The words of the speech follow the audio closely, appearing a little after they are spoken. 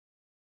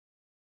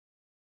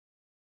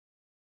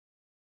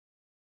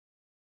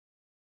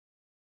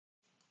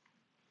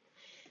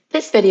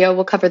This video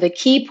will cover the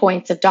key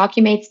points of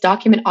Documate's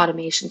document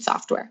automation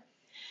software,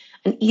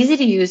 an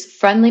easy-to-use,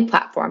 friendly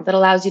platform that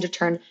allows you to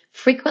turn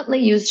frequently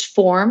used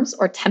forms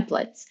or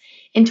templates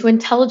into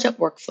intelligent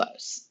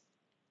workflows.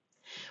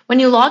 When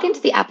you log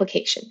into the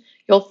application,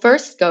 you'll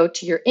first go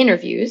to your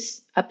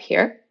interviews up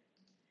here,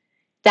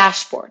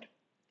 dashboard,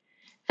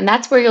 and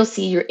that's where you'll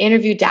see your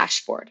interview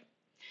dashboard.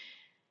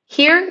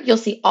 Here, you'll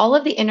see all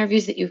of the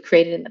interviews that you've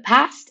created in the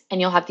past, and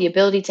you'll have the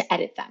ability to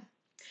edit them.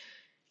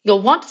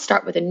 You'll want to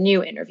start with a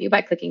new interview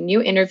by clicking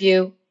New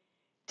Interview,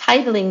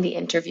 titling the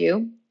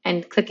interview,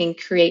 and clicking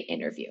Create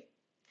Interview.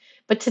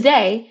 But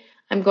today,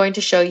 I'm going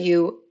to show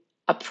you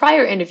a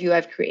prior interview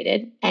I've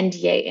created,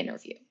 NDA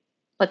interview.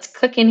 Let's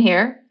click in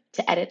here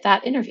to edit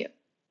that interview.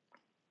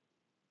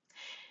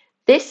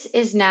 This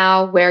is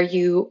now where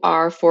you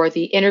are for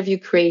the interview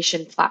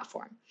creation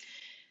platform.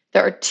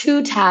 There are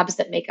two tabs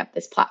that make up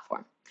this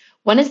platform.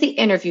 One is the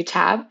Interview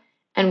tab,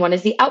 and one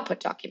is the Output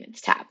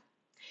Documents tab.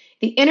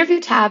 The Interview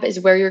tab is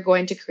where you're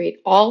going to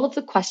create all of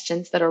the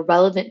questions that are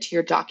relevant to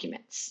your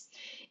documents.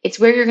 It's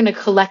where you're going to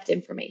collect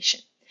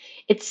information.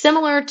 It's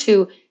similar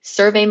to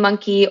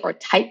SurveyMonkey or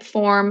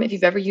Typeform, if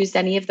you've ever used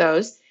any of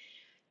those,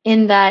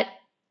 in that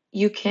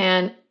you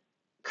can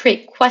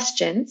create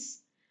questions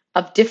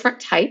of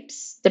different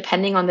types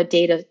depending on the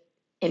data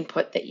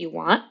input that you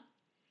want.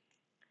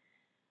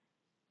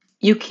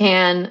 You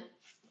can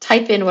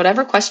type in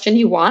whatever question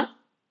you want,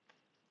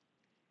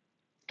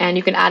 and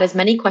you can add as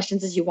many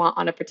questions as you want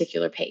on a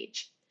particular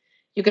page.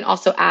 You can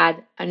also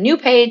add a new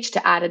page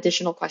to add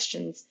additional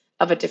questions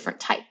of a different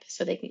type,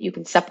 so you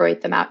can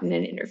separate them out in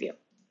an interview.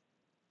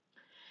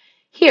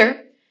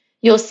 Here,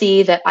 you'll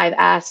see that I've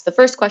asked, the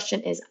first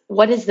question is,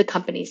 what is the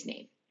company's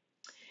name?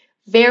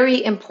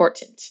 Very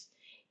important.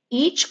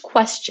 Each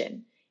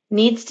question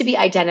needs to be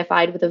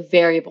identified with a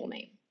variable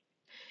name.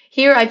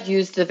 Here, I've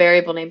used the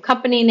variable name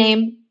company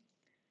name.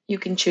 You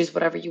can choose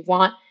whatever you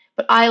want,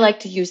 but I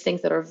like to use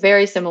things that are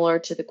very similar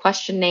to the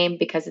question name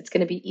because it's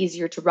going to be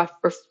easier to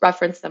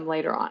reference them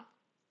later on.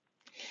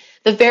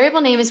 The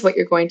variable name is what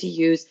you're going to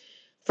use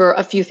for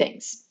a few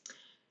things: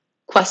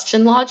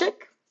 question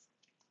logic,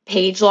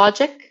 page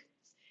logic,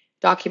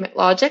 document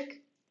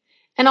logic,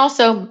 and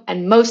also,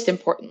 and most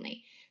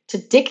importantly, to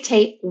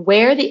dictate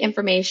where the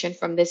information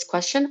from this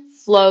question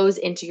flows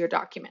into your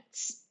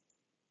documents.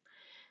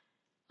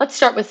 Let's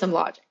start with some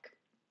logic.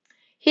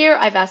 Here,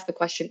 I've asked the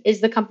question, is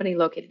the company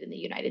located in the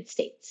United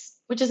States?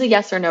 Which is a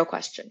yes or no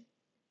question.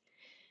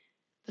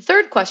 The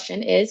third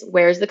question is,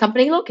 where is the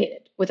company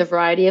located? With a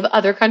variety of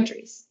other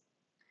countries.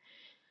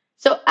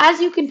 So as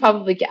you can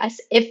probably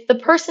guess, if the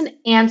person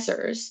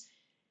answers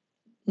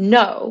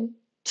no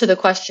to the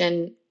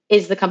question,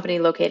 is the company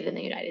located in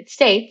the United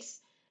States,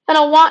 then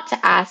I'll want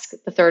to ask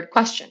the third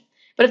question.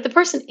 But if the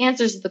person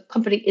answers the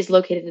company is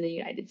located in the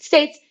United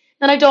States,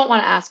 then I don't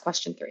want to ask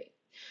question 3.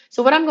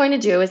 So what I'm going to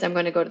do is I'm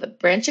going to go to the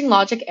branching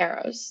logic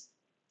arrows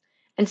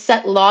and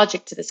set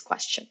logic to this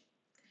question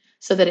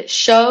so that it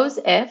shows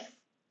if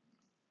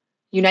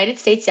United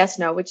States yes,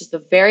 no, which is the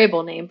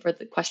variable name for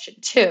the question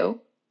 2,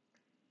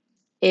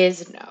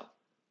 is no.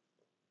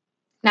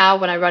 Now,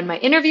 when I run my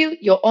interview,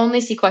 you'll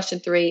only see question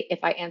 3 if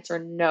I answer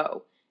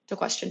no to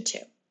question 2.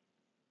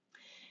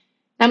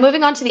 Now,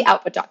 moving on to the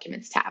Output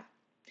Documents tab.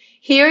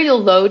 Here,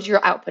 you'll load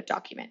your output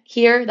document.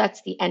 Here,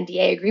 that's the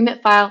NDA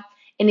agreement file.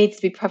 It needs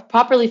to be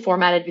properly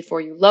formatted before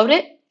you load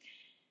it,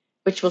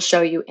 which we'll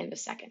show you in a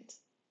second.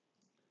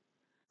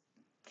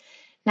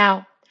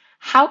 Now,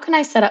 how can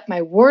I set up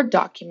my Word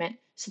document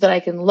so that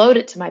I can load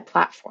it to my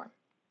platform?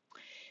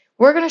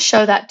 We're going to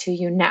show that to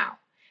you now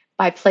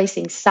by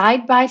placing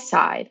side by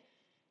side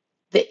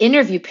the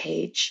interview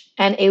page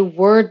and a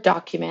Word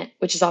document,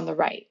 which is on the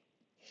right.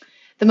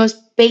 The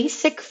most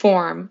basic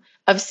form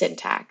of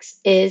syntax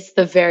is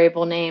the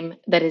variable name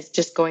that is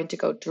just going to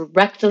go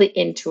directly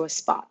into a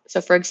spot.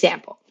 So for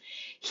example,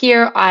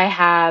 here I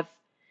have,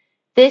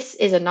 this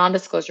is a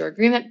non-disclosure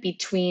agreement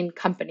between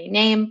company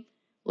name,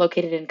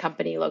 located in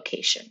company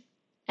location,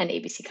 and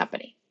ABC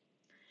Company.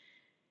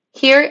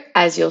 Here,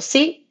 as you'll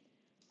see,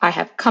 I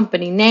have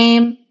company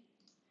name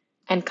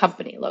and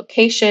company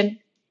location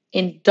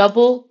in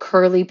double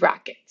curly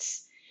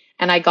brackets.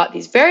 And I got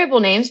these variable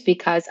names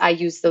because I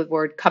used the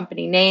word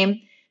company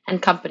name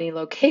and company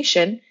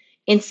location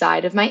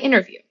inside of my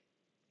interview.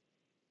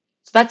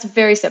 So that's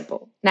very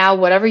simple. Now,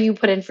 whatever you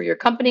put in for your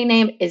company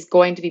name is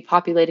going to be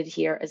populated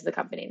here as the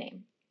company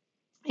name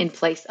in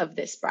place of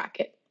this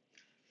bracket.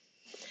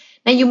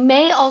 Now, you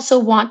may also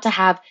want to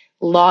have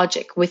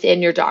logic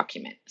within your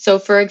document. So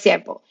for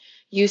example,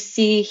 you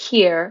see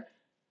here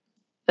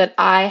that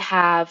I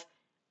have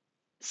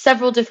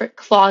several different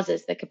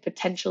clauses that could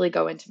potentially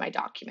go into my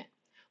document.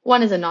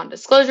 One is a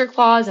non-disclosure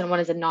clause and one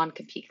is a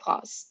non-compete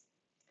clause.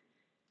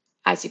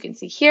 As you can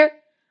see here,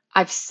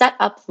 I've set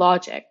up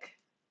logic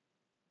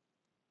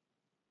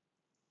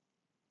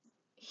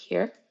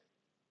here,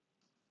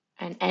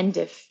 an end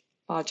if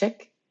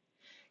logic,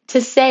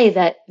 to say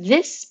that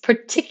this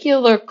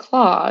particular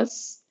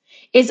clause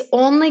is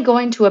only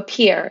going to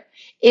appear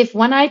if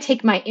when I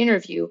take my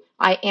interview,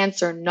 I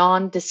answer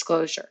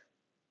non-disclosure.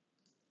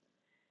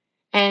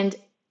 And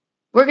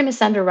we're going to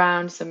send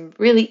around some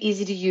really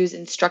easy to use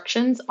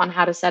instructions on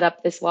how to set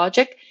up this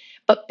logic.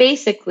 But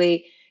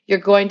basically, you're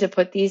going to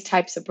put these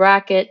types of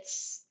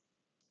brackets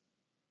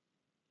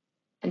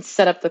and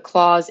set up the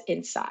clause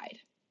inside.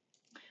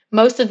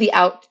 Most of the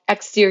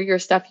exterior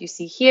stuff you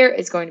see here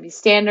is going to be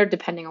standard,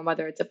 depending on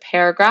whether it's a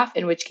paragraph,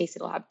 in which case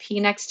it'll have P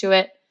next to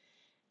it,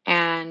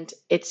 and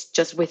it's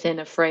just within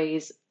a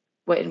phrase,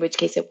 in which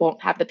case it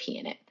won't have the P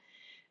in it.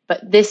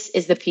 But this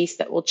is the piece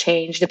that will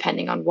change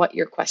depending on what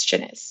your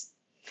question is.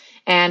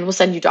 And we'll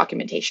send you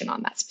documentation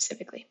on that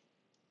specifically.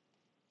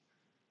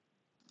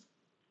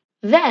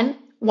 Then,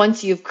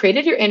 once you've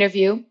created your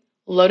interview,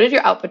 loaded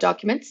your output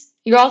documents,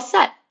 you're all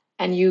set,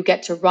 and you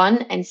get to run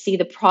and see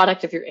the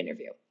product of your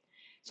interview.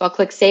 So I'll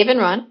click Save and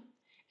Run,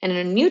 and in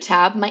a new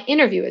tab, my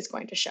interview is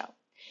going to show.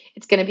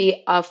 It's going to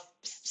be a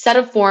set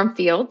of form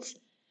fields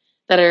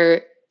that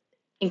are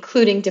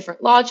including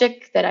different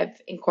logic that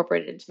I've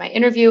incorporated into my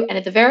interview, and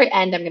at the very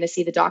end, I'm going to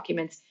see the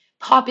documents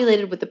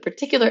populated with the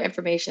particular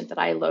information that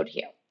I load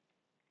here.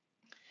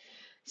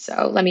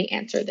 So let me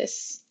answer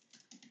this.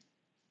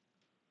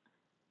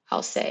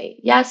 I'll say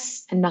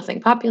yes, and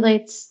nothing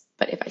populates,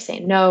 but if I say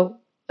no,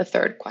 the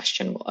third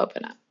question will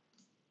open up.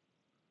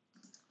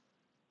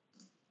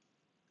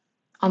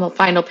 On the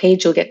final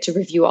page, you'll get to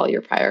review all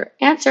your prior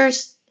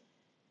answers.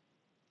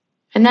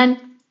 And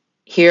then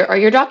here are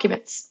your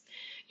documents.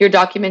 Your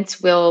documents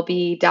will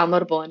be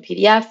downloadable in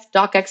PDF,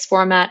 docx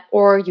format,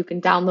 or you can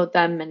download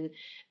them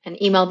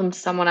and email them to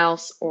someone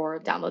else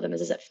or download them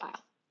as a zip file.